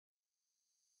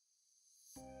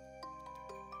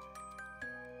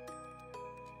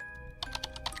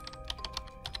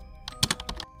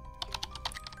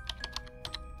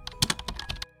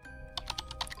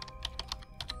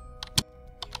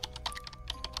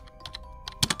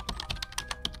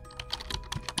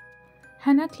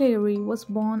Hannah Cleere was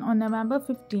born on November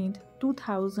 15,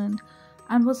 2000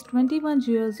 and was 21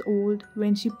 years old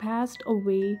when she passed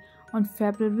away on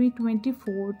February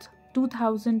 24,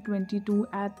 2022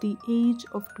 at the age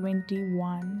of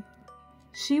 21.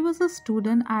 She was a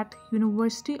student at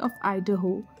University of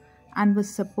Idaho and was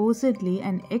supposedly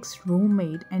an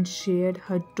ex-roommate and shared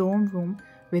her dorm room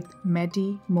with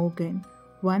Madison Mogen,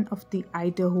 one of the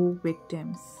Idaho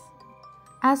victims.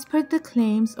 As per the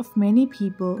claims of many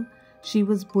people, she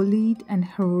was bullied and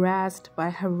harassed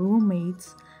by her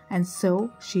roommates, and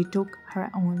so she took her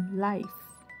own life.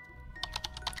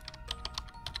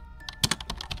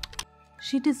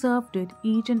 She deserved it.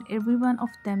 Each and every one of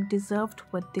them deserved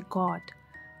what they got.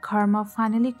 Karma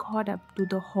finally caught up to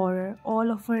the horror all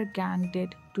of her gang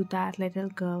did to that little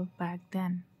girl back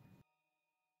then.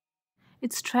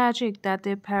 It's tragic that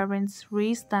their parents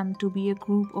raised them to be a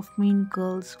group of mean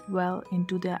girls well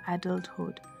into their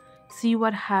adulthood. See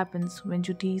what happens when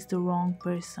you tease the wrong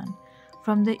person.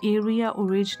 From the area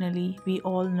originally, we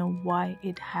all know why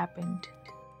it happened.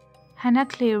 Hannah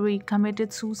Cleere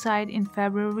committed suicide in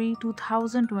February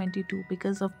 2022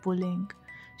 because of bullying.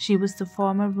 She was the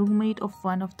former roommate of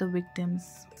one of the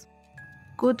victims.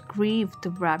 Good grief,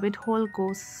 the rabbit hole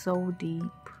goes so deep.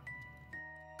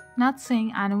 Not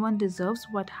saying anyone deserves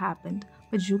what happened,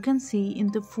 but you can see in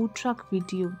the food truck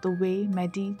video the way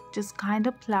Maddie just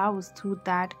kinda plows through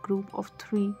that group of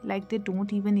three like they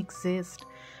don't even exist,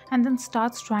 and then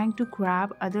starts trying to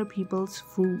grab other people's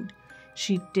food.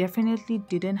 She definitely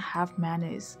didn't have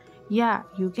manners. Yeah,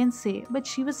 you can say, but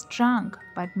she was drunk.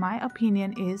 But my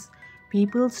opinion is,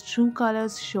 people's true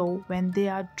colors show when they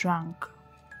are drunk.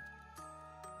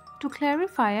 To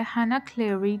clarify, Hannah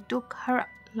Cleere took her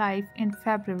life in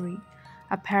February.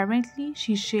 Apparently,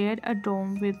 she shared a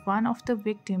dorm with one of the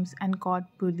victims and got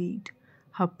bullied.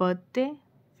 Her birthday,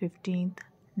 15th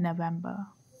November.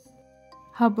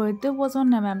 Her birthday was on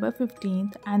November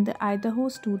 15th and the Idaho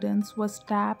students were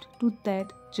stabbed to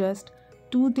death just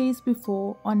 2 days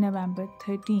before on November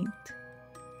 13th.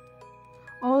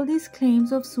 All these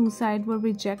claims of suicide were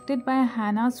rejected by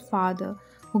Hannah's father,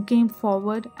 who came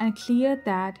forward and cleared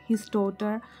that his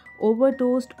daughter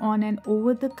overdosed on an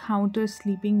over-the-counter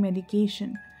sleeping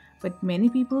medication, but many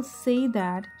people say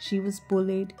that she was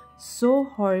bullied so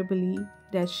horribly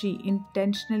that she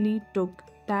intentionally took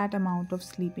that amount of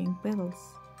sleeping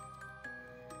pills.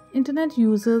 Internet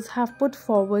users have put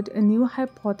forward a new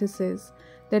hypothesis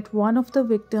that one of the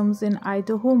victims in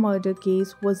Idaho murder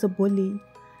case was a bully,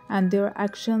 and their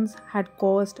actions had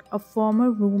caused a former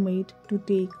roommate to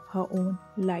take her own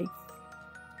life.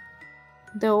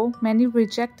 Though many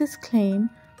reject this claim,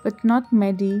 but not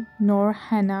Maddie nor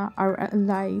Hannah are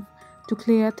alive to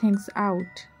clear things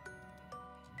out.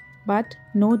 But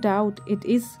no doubt it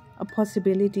is a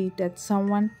possibility that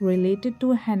someone related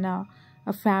to Hannah,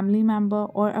 a family member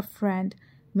or a friend,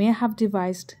 may have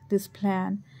devised this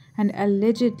plan and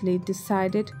allegedly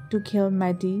decided to kill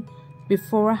Maddie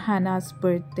before Hannah's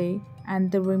birthday,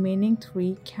 and the remaining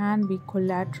 3 can be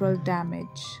collateral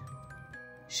damage.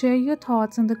 Share your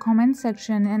thoughts in the comment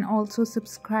section and also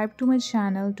subscribe to my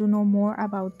channel to know more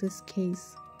about this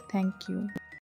case. Thank you.